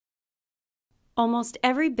Almost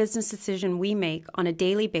every business decision we make on a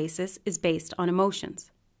daily basis is based on emotions.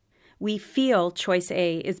 We feel choice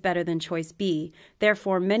A is better than choice B.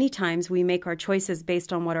 Therefore, many times we make our choices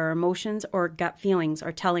based on what our emotions or gut feelings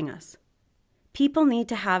are telling us. People need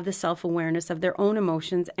to have the self-awareness of their own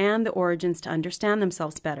emotions and the origins to understand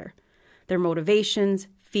themselves better, their motivations,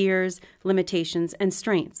 fears, limitations, and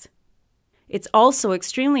strengths. It's also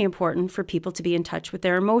extremely important for people to be in touch with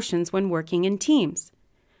their emotions when working in teams.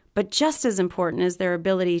 But just as important is their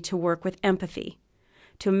ability to work with empathy,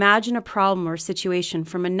 to imagine a problem or situation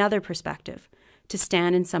from another perspective, to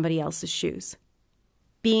stand in somebody else's shoes.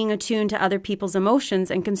 Being attuned to other people's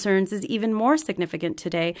emotions and concerns is even more significant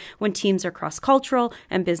today when teams are cross-cultural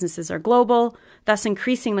and businesses are global, thus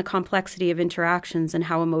increasing the complexity of interactions and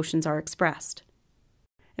how emotions are expressed.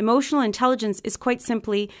 Emotional intelligence is quite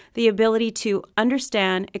simply the ability to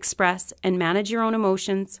understand, express, and manage your own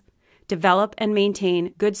emotions, develop and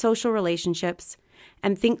maintain good social relationships,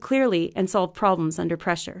 and think clearly and solve problems under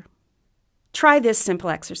pressure. Try this simple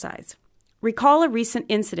exercise. Recall a recent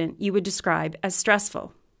incident you would describe as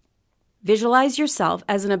stressful. Visualize yourself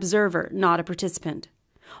as an observer, not a participant,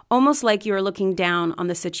 almost like you are looking down on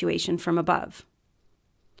the situation from above.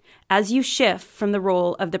 As you shift from the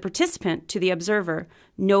role of the participant to the observer,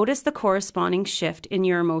 notice the corresponding shift in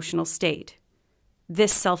your emotional state.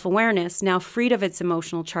 This self-awareness, now freed of its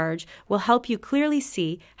emotional charge, will help you clearly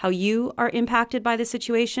see how you are impacted by the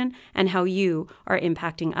situation and how you are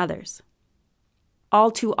impacting others. All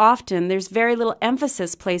too often, there's very little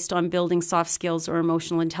emphasis placed on building soft skills or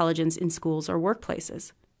emotional intelligence in schools or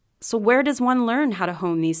workplaces. So where does one learn how to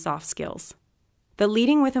hone these soft skills? The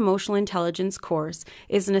Leading with Emotional Intelligence course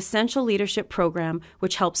is an essential leadership program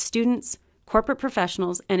which helps students, corporate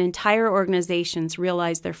professionals, and entire organizations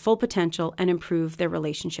realize their full potential and improve their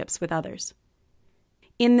relationships with others.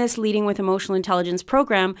 In this Leading with Emotional Intelligence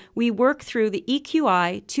program, we work through the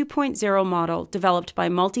EQI 2.0 model developed by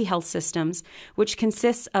Multi Health Systems, which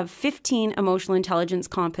consists of 15 emotional intelligence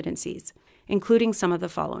competencies, including some of the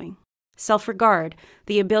following. Self-regard,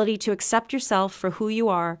 the ability to accept yourself for who you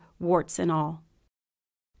are, warts and all.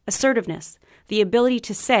 Assertiveness, the ability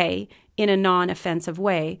to say, in a non-offensive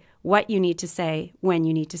way, what you need to say when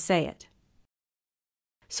you need to say it.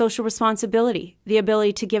 Social responsibility, the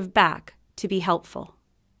ability to give back, to be helpful.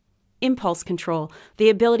 Impulse control, the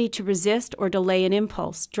ability to resist or delay an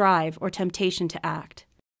impulse, drive, or temptation to act.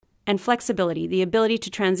 And flexibility, the ability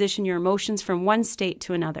to transition your emotions from one state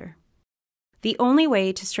to another. The only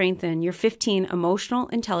way to strengthen your 15 emotional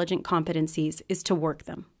intelligent competencies is to work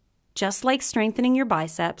them. Just like strengthening your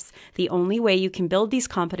biceps, the only way you can build these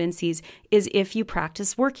competencies is if you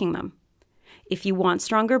practice working them. If you want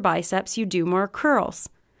stronger biceps, you do more curls.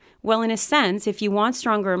 Well, in a sense, if you want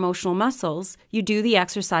stronger emotional muscles, you do the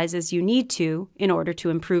exercises you need to in order to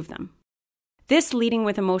improve them. This Leading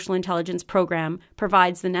with Emotional Intelligence program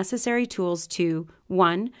provides the necessary tools to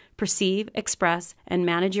 1. Perceive, express, and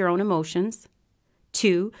manage your own emotions.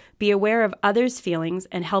 2. Be aware of others' feelings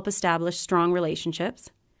and help establish strong relationships.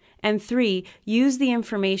 And 3, use the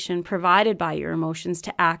information provided by your emotions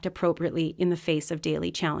to act appropriately in the face of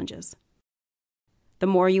daily challenges. The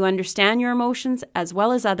more you understand your emotions as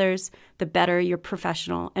well as others, the better your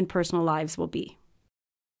professional and personal lives will be.